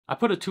I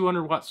put a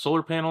 200-watt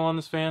solar panel on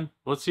this fan.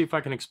 Let's see if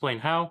I can explain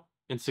how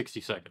in 60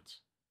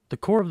 seconds. The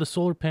core of the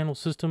solar panel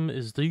system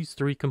is these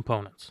three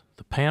components: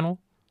 the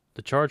panel,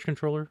 the charge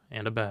controller,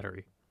 and a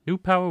battery. New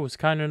Power was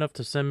kind enough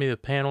to send me the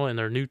panel and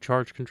their new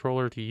charge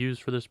controller to use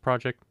for this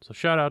project, so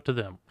shout out to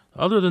them.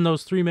 Other than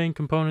those three main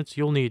components,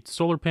 you'll need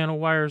solar panel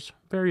wires,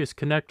 various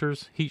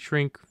connectors, heat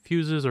shrink,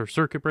 fuses or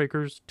circuit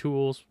breakers,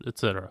 tools,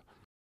 etc.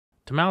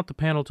 To mount the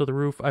panel to the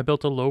roof, I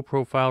built a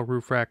low-profile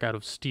roof rack out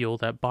of steel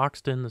that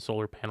boxed in the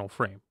solar panel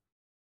frame.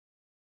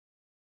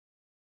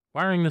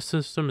 Wiring this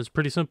system is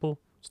pretty simple.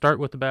 Start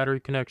with the battery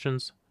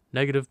connections: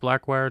 negative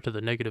black wire to the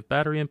negative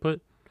battery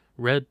input,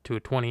 red to a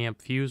 20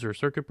 amp fuse or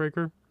circuit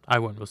breaker. I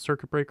went with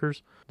circuit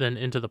breakers, then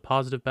into the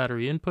positive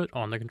battery input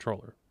on the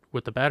controller.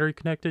 With the battery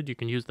connected, you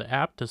can use the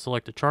app to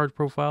select a charge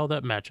profile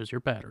that matches your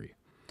battery.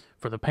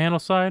 For the panel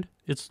side,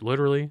 it's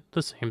literally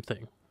the same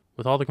thing.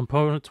 With all the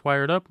components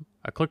wired up,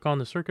 I click on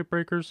the circuit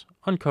breakers,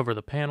 uncover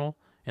the panel,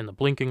 and the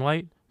blinking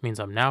light means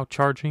I'm now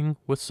charging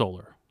with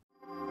solar.